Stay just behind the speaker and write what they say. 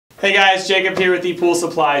Hey guys, Jacob here with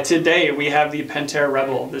ePoolSupply. Today we have the Pentair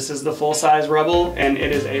Rebel. This is the full-size Rebel and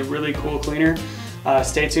it is a really cool cleaner.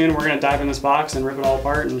 Stay tuned, we're going to dive in this box and rip it all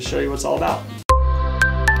apart and show you what it's all about.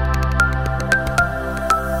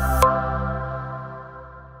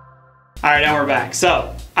 Alright, now we're back.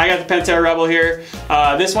 So, I got the Pentair Rebel here.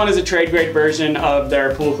 This one is a trade grade version of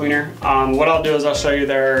their pool cleaner. What I'll do is I'll show you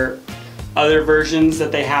their other versions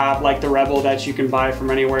that they have, like the Rebel, that you can buy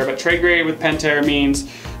from anywhere. But trade grade with Pentair means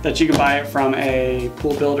that you can buy it from a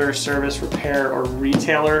pool builder, service, repair, or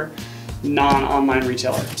retailer, non-online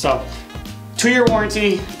retailer. So, 2-year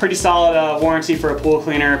warranty, pretty solid warranty for a pool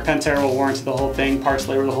cleaner. Pentair will warranty the whole thing, parts,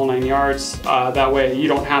 labor, the whole 9 yards. That way you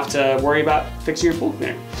don't have to worry about fixing your pool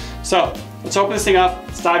cleaner. So, let's open this thing up,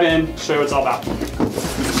 let's dive in, show you what it's all about.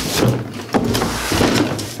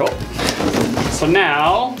 Cool. So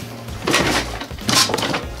now,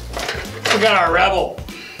 we got our Rebel.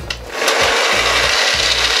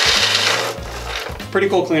 Pretty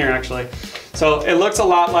cool cleaner, actually. So it looks a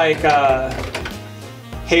lot like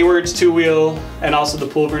Hayward's 2-wheel and also the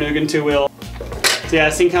Pool Vernugan 2-wheel. So yeah,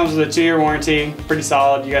 this thing comes with a 2-year warranty, pretty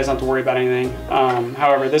solid. You guys don't have to worry about anything.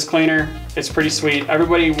 However, this cleaner, it's pretty sweet.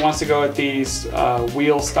 Everybody wants to go with these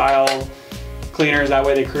wheel style cleaners. That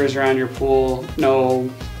way they cruise around your pool. No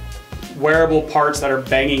wearable parts that are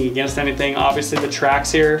banging against anything. Obviously the tracks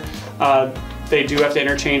here, they do have to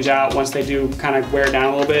interchange out once they do kind of wear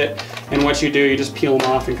down a little bit. And what you do, you just peel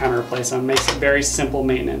them off and kind of replace them. Makes it very simple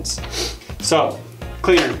maintenance. So,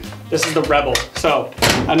 cleaner. This is the Rebel. So,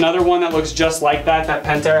 another one that looks just like that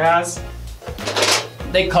Pentair has.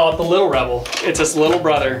 They call it the Little Rebel. It's its little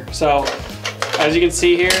brother. So, as you can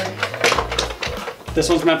see here, this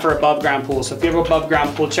one's meant for above ground pool. So if you have a above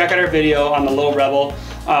ground pool, check out our video on the Little Rebel.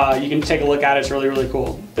 You can take a look at it, it's really, really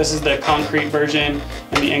cool. This is the concrete version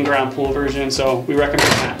and the in-ground pool version, so we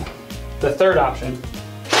recommend that. The third option.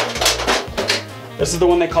 This is the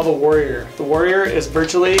one they call the Warrior. The Warrior is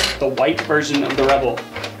virtually the white version of the Rebel.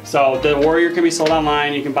 So the Warrior can be sold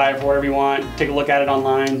online, you can buy it for whatever you want, take a look at it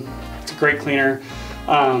online. It's a great cleaner.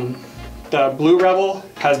 The Blue Rebel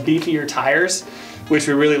has beefier tires, which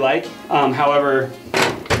we really like. However,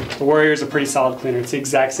 the Warrior is a pretty solid cleaner. It's the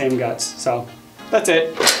exact same guts. So that's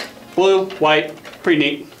it. Blue, white, pretty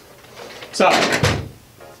neat. So,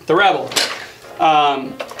 the Rebel.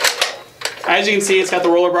 As you can see, it's got the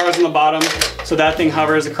roller bars on the bottom, so that thing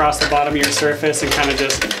hovers across the bottom of your surface and kind of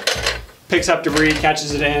just picks up debris,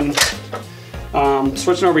 catches it in.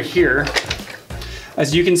 Switching over here,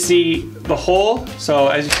 as you can see, the hole, so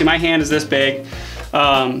as you see, my hand is this big.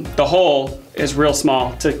 The hole is real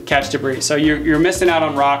small to catch debris. So you're missing out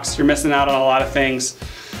on rocks, you're missing out on a lot of things.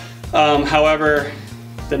 However,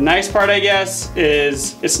 the nice part, I guess,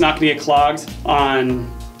 is it's not gonna get clogged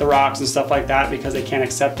on the rocks and stuff like that because they can't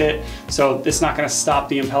accept it. So it's not gonna stop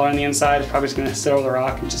the impeller on the inside. It's probably just gonna sit over the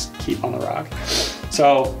rock and just keep on the rock.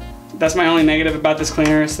 So that's my only negative about this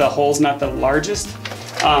cleaner, is the hole's not the largest.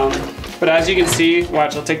 But as you can see,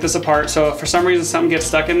 watch, I'll take this apart. So if for some reason something gets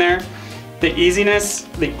stuck in there, the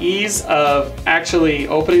ease of actually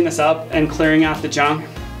opening this up and clearing out the junk,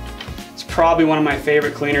 it's probably one of my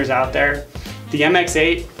favorite cleaners out there. The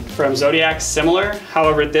MX-8 from Zodiac's similar.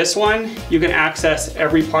 However, this one, you can access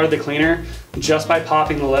every part of the cleaner just by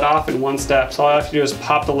popping the lid off in one step. So all I have to do is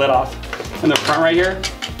pop the lid off in the front right here,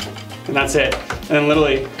 and that's it. And then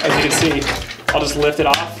literally, as you can see, I'll just lift it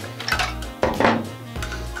off.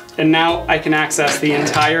 And now I can access the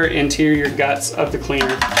entire interior guts of the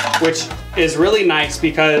cleaner, which is really nice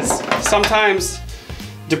because sometimes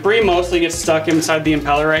debris mostly gets stuck inside the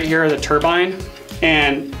impeller right here, or the turbine,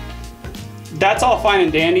 and that's all fine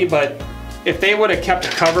and dandy, but if they would have kept a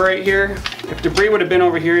cover right here, if debris would have been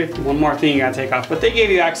over here, one more thing you gotta take off. But they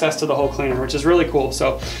gave you access to the whole cleaner, which is really cool.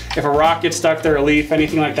 So if a rock gets stuck there, a leaf,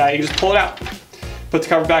 anything like that, you just pull it out, put the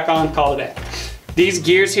cover back on, call it a day. These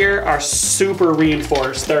gears here are super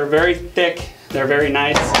reinforced. They're very thick, they're very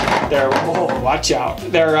nice. They're, whoa, watch out.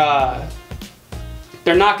 They're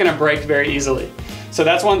not gonna break very easily. So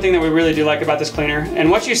that's one thing that we really do like about this cleaner.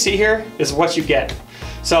 And what you see here is what you get.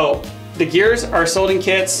 So the gears are sold in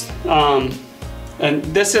kits, and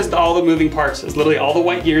this is all the moving parts. It's literally all the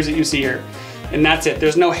white gears that you see here. And that's it.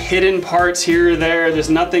 There's no hidden parts here or there. There's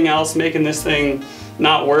nothing else making this thing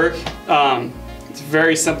not work. It's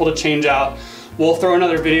very simple to change out. We'll throw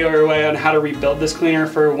another video your way on how to rebuild this cleaner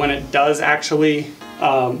for when it does actually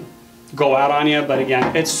go out on you. But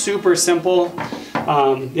again, it's super simple.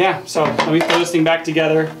 Yeah, so let me throw this thing back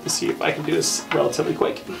together and see if I can do this relatively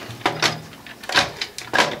quick.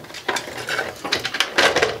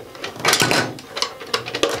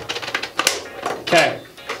 Okay,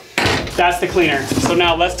 That's the cleaner. So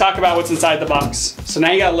now let's talk about what's inside the box. So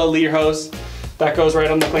now you got a little leader hose that goes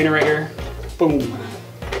right on the cleaner right here. Boom.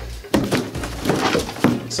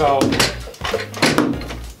 So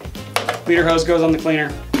leader hose goes on the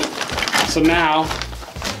cleaner. So now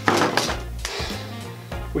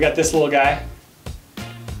we got this little guy.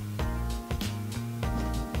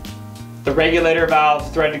 The regulator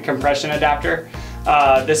valve threaded compression adapter.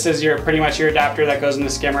 This is pretty much your adapter that goes in the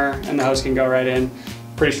skimmer, and the hose can go right in.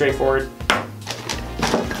 Pretty straightforward.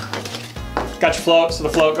 Got your float, so the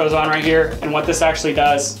float goes on right here. And what this actually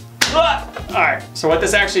does, so what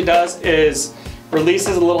this actually does is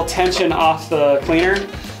releases a little tension off the cleaner,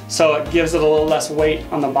 so it gives it a little less weight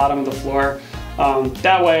on the bottom of the floor.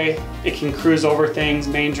 That way it can cruise over things,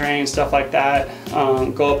 main drain, stuff like that,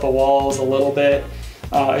 go up the walls a little bit.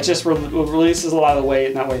 It just releases a lot of the weight,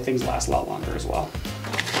 and that way things last a lot longer as well.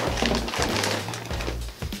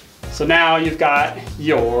 So now you've got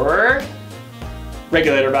your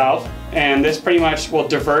regulator valve, and this pretty much will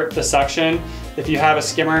divert the suction. If you have a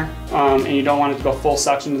skimmer and you don't want it to go full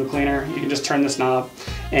suction to the cleaner, you can just turn this knob,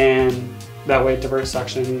 and that way it diverts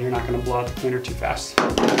suction and you're not going to blow out the cleaner too fast.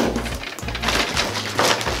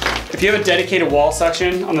 If you have a dedicated wall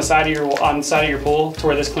suction on the side of your pool to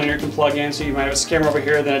where this cleaner can plug in, so you might have a skimmer over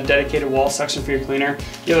here, then a dedicated wall suction for your cleaner,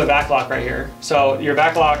 you have a back lock right here. So your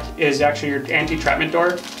back lock is actually your anti-entrapment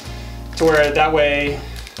door, to where that way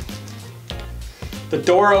the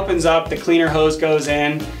door opens up, the cleaner hose goes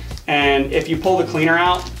in, and if you pull the cleaner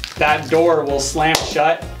out, that door will slam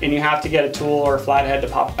shut and you have to get a tool or a flathead to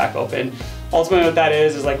pop it back open. Ultimately what that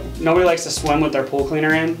is like, nobody likes to swim with their pool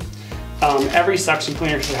cleaner in. Every suction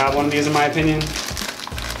cleaner should have one of these in my opinion.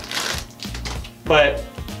 But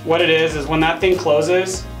what it is when that thing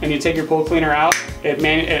closes and you take your pool cleaner out,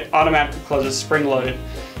 it automatically closes spring loaded.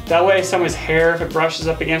 That way someone's hair, if it brushes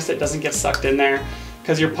up against it, doesn't get sucked in there,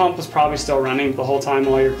 because your pump was probably still running the whole time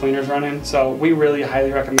while your cleaner's running. So we really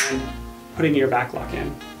highly recommend putting your back lock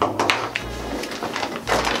in.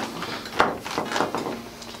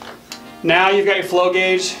 Now you've got your flow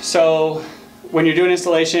gauge. So when you're doing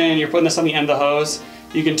installation and you're putting this on the end of the hose,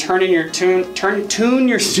 you can tune your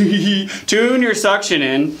suction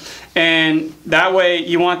in, and that way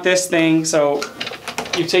you want this thing, so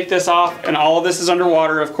you take this off and all of this is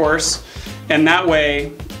underwater of course, and that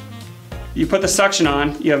way you put the suction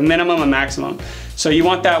on, you have minimum and maximum. So you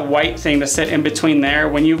want that white thing to sit in between there.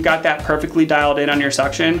 When you've got that perfectly dialed in on your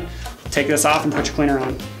suction, take this off and put your cleaner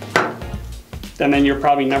on. And then you're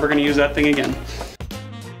probably never gonna use that thing again.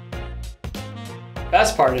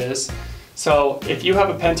 Best part is, so if you have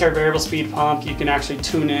a Pentair variable speed pump, you can actually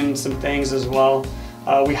tune in some things as well.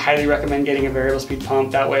 We highly recommend getting a variable speed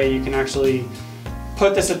pump. That way you can actually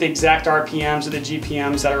put this at the exact RPMs or the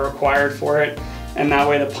GPMs that are required for it, and that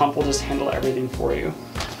way the pump will just handle everything for you.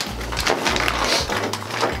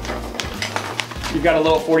 You've got a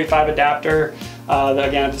little 45 adapter that,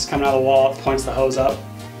 again, if it's coming out of the wall, it points the hose up.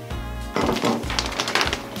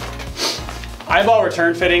 Eyeball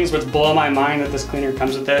return fittings, which blow my mind that this cleaner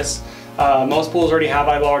comes with this. Most pools already have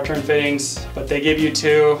eyeball return fittings, but they give you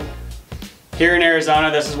 2. Here in Arizona,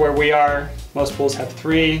 this is where we are. Most pools have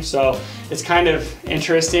 3, so it's kind of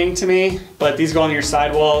interesting to me, but these go on your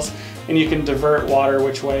sidewalls and you can divert water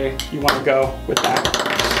which way you want to go with that.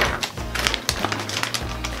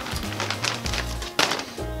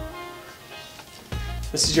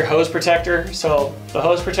 This is your hose protector. So the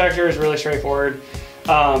hose protector is really straightforward.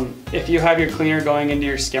 If you have your cleaner going into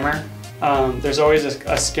your skimmer, there's always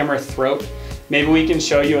a skimmer throat. Maybe we can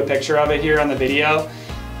show you a picture of it here on the video.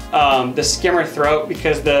 The skimmer throat,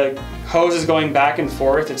 because the hose is going back and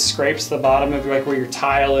forth, it scrapes the bottom of like where your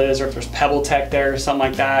tile is, or if there's Pebble Tech there or something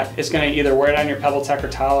like that, it's going to either wear down your Pebble Tech or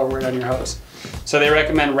tile or wear down your hose. So they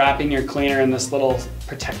recommend wrapping your cleaner in this little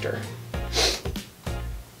protector.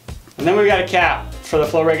 And then we've got a cap for the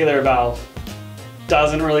flow regulator valve.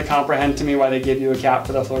 Doesn't really comprehend to me why they give you a cap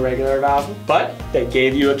for the flow regulator valve, but they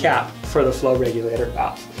gave you a cap for the flow regulator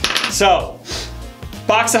valve. So,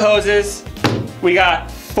 box of hoses, we got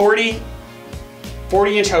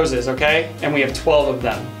 40-inch hoses, okay? And we have 12 of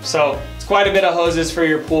them. So it's quite a bit of hoses for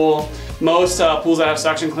your pool. Most pools that have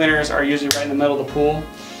suction cleaners are usually right in the middle of the pool.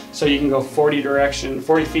 So you can go 40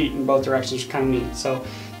 feet in both directions, which is kind of neat. So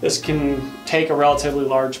this can take a relatively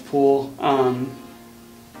large pool,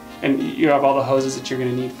 and you have all the hoses that you're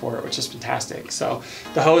gonna need for it, which is fantastic. So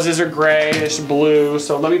the hoses are grayish blue.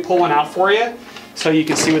 So let me pull one out for you so you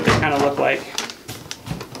can see what they kind of look like.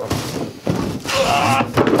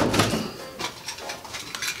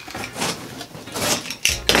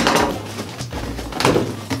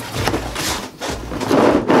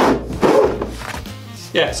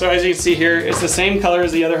 Yeah, so as you can see here, it's the same color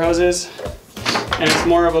as the other hoses, and it's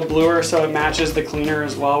more of a bluer, so it matches the cleaner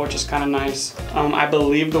as well, which is kind of nice. I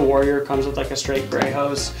believe the Warrior comes with like a straight gray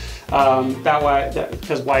hose. That way,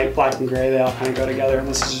 because white, black, and gray, they all kind of go together, and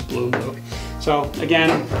this is just blue and blue. So again,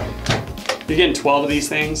 you're getting 12 of these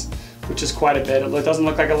things, which is quite a bit. It doesn't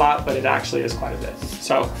look like a lot, but it actually is quite a bit.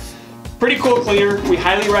 So pretty cool cleaner. We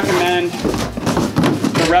highly recommend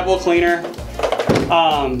the Rebel cleaner.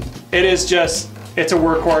 It is just, it's a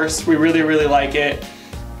workhorse. We really, really like it.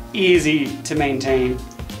 Easy to maintain,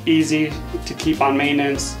 easy to keep on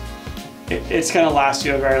maintenance. It's gonna last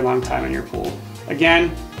you a very long time in your pool.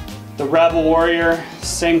 Again, the Rebel Warrior,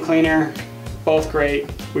 same cleaner, both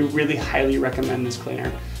great. We really highly recommend this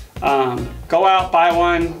cleaner. Go out, buy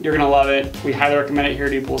one, you're gonna love it. We highly recommend it here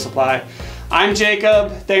at ePoolSupply. I'm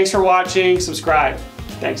Jacob, thanks for watching, subscribe,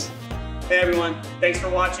 thanks. Hey everyone, thanks for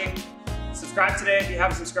watching. Subscribe today if you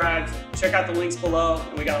haven't subscribed. Check out the links below,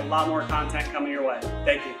 and we got a lot more content coming your way.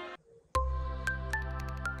 Thank you.